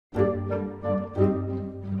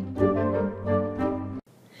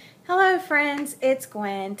Hello friends, it's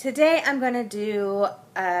Gwen. Today I'm going to do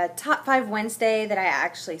a Top 5 Wednesday that I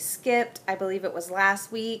actually skipped. I believe it was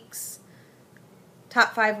last week's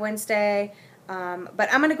Top 5 Wednesday. But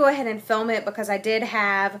I'm going to go ahead and film it because I did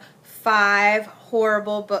have 5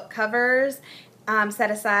 horrible book covers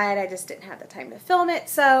set aside. I just didn't have the time to film it,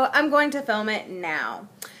 so I'm going to film it now.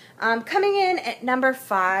 Coming in at number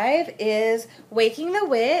 5 is Waking the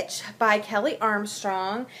Witch by Kelly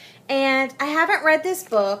Armstrong. And I haven't read this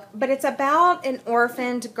book, but it's about an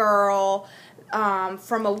orphaned girl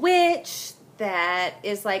from a witch that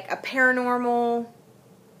is like a paranormal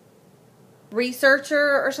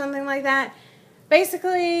researcher or something like that.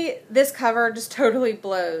 Basically, this cover just totally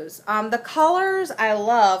blows. The colors I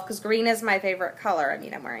love because green is my favorite color. I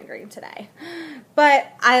mean, I'm wearing green today.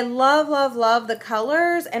 But I love, love, love the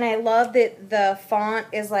colors, and I love that the font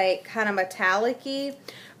is like kind of metallic-y.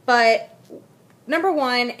 But number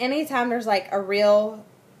one, anytime there's like a real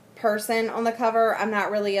person on the cover, I'm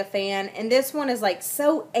not really a fan. And this one is like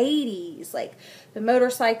so 80s, like the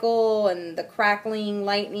motorcycle and the crackling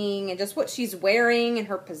lightning and just what she's wearing and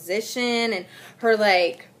her position and her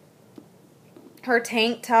like her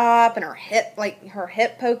tank top and her hip, like her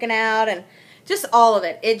hip poking out and just all of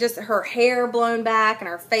it. It just, her hair blown back and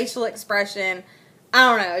her facial expression. I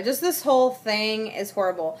don't know, just this whole thing is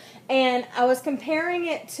horrible. And I was comparing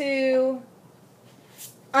it to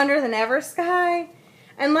Under the Never Sky,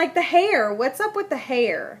 and like the hair, what's up with the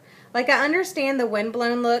hair? Like, I understand the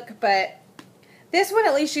windblown look, but this one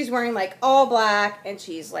at least she's wearing like all black and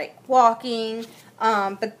she's like walking,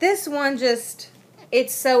 but this one just,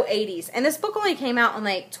 it's so 80s, and this book only came out in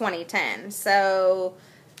like 2010, so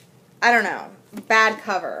I don't know, bad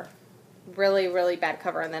cover, really, really bad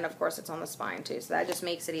cover, and then of course it's on the spine too, so that just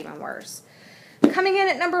makes it even worse. Coming in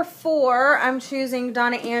at number 4, I'm choosing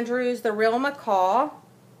Donna Andrews' The Real Macaw.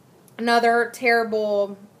 Another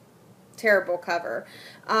terrible, terrible cover.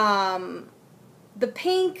 The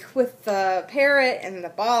pink with the parrot and the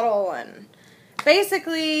bottle, and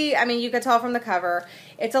basically, I mean, you could tell from the cover,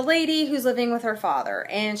 it's a lady who's living with her father,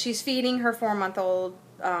 and she's feeding her 4-month-old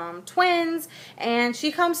twins, and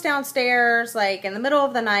she comes downstairs like in the middle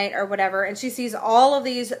of the night or whatever, and she sees all of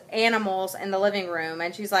these animals in the living room,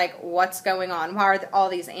 and she's like, what's going on? Why are all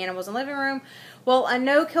these animals in the living room? Well, a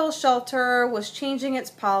no-kill shelter was changing its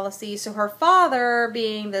policy, so her father,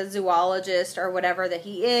 being the zoologist or whatever that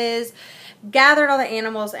he is, gathered all the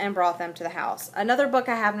animals and brought them to the house. Another book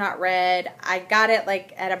I have not read. I got it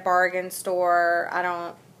like at a bargain store. I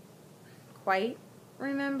don't quite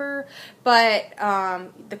remember, but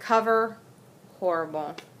the cover,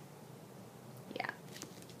 horrible.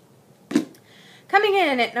 Yeah. Coming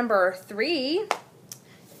in at number 3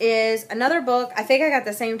 is another book, I think I got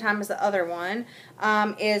the same time as the other one,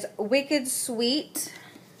 is Wicked Sweet.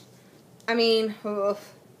 I mean,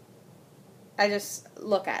 oof, I just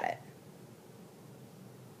look at it.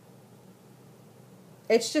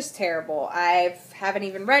 It's just terrible. I haven't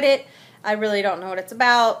even read it. I really don't know what it's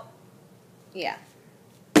about. Yeah.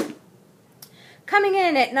 Coming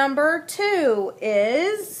in at number 2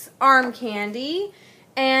 is Arm Candy.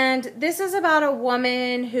 And this is about a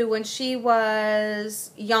woman who, when she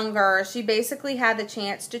was younger, she basically had the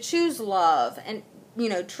chance to choose love and, you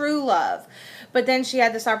know, true love. But then she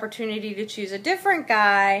had this opportunity to choose a different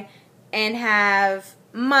guy and have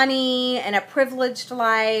money and a privileged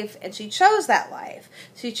life, and she chose that life.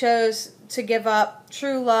 She chose to give up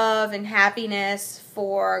true love and happiness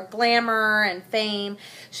for glamour and fame.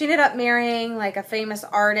 She ended up marrying like a famous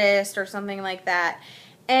artist or something like that.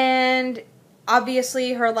 And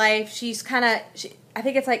obviously her life, she's kind of, I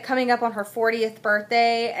think it's like coming up on her 40th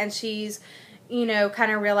birthday, and she's, you know,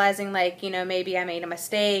 kind of realizing like, you know, maybe I made a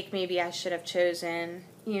mistake, maybe I should have chosen,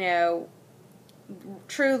 you know,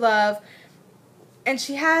 true love. And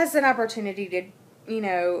she has an opportunity to, you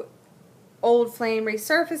know, old flame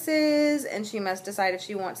resurfaces, and she must decide if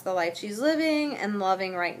she wants the life she's living and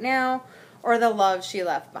loving right now or the love she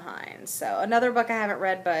left behind. So another book I haven't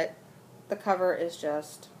read, but the cover is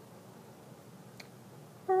just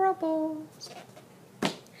horrible.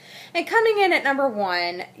 And coming in at number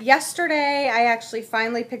 1, yesterday I actually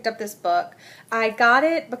finally picked up this book. I got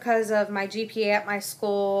it because of my GPA at my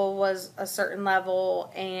school was a certain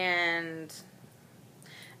level, and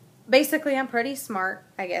basically I'm pretty smart,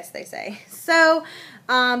 I guess they say. So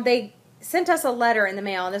they sent us a letter in the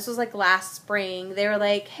mail, and this was like last spring. They were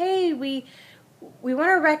like, hey, we want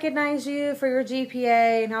to recognize you for your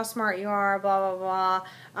GPA and how smart you are, blah, blah,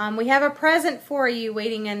 blah. We have a present for you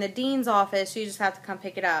waiting in the dean's office. You just have to come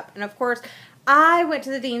pick it up. And of course, I went to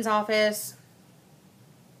the dean's office,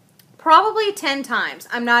 probably 10 times.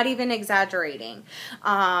 I'm not even exaggerating.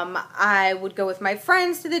 I would go with my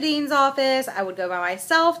friends to the dean's office. I would go by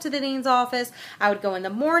myself to the dean's office. I would go in the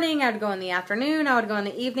morning. I would go in the afternoon. I would go in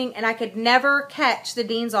the evening. And I could never catch the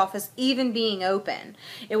dean's office even being open.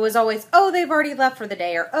 It was always, oh, they've already left for the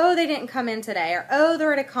day, or oh, they didn't come in today, or oh,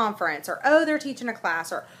 they're at a conference, or oh, they're teaching a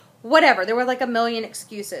class, or whatever. There were like a million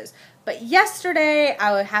excuses. But yesterday,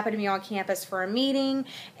 I happened to be on campus for a meeting,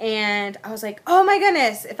 and I was like, oh my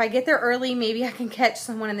goodness, if I get there early, maybe I can catch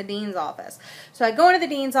someone in the dean's office. So I go into the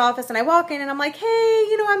dean's office, and I walk in, and I'm like, hey,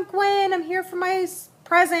 you know, I'm Gwen. I'm here for my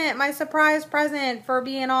present, my surprise present for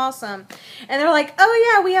being awesome. And they're like,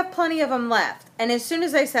 oh yeah, we have plenty of them left. And as soon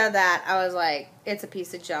as I said that, I was like, it's a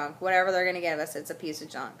piece of junk. Whatever they're going to give us, it's a piece of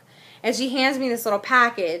junk. And she hands me this little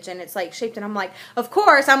package, and it's like shaped, and I'm like, of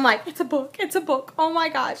course, I'm like, it's a book, it's a book. Oh my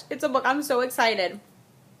gosh, it's a book. I'm so excited.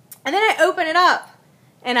 And then I open it up,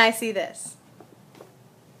 and I see this.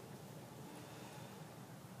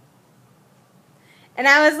 And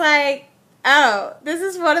I was like, oh, this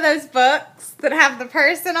is one of those books that have the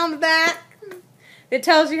person on the back that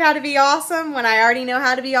tells you how to be awesome when I already know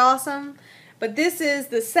how to be awesome. But this is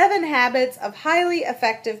The 7 Habits of Highly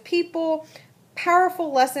Effective People,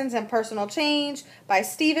 Powerful Lessons in Personal Change by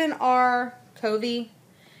Stephen R. Covey.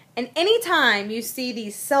 And anytime you see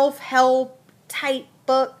these self-help type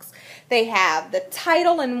books, they have the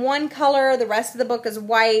title in one color, the rest of the book is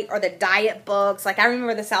white, or the diet books. Like I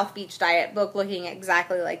remember the South Beach diet book looking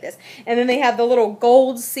exactly like this. And then they have the little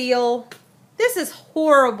gold seal. This is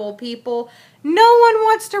horrible, people. No one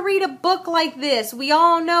wants to read a book like this. We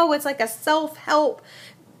all know it's like a self-help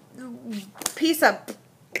piece of...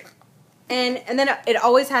 And then it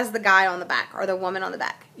always has the guy on the back or the woman on the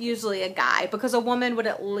back. Usually a guy, because a woman would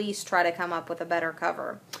at least try to come up with a better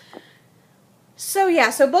cover. So yeah,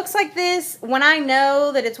 so books like this, when I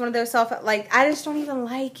know that it's one of those I just don't even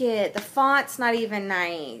like it. The font's not even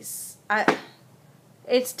nice.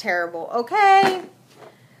 It's terrible, okay?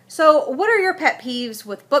 So what are your pet peeves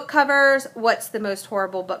with book covers? What's the most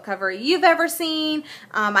horrible book cover you've ever seen?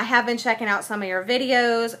 I have been checking out some of your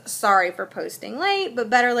videos. Sorry for posting late, but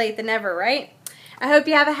better late than never, right? I hope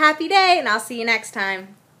you have a happy day, and I'll see you next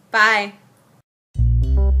time. Bye.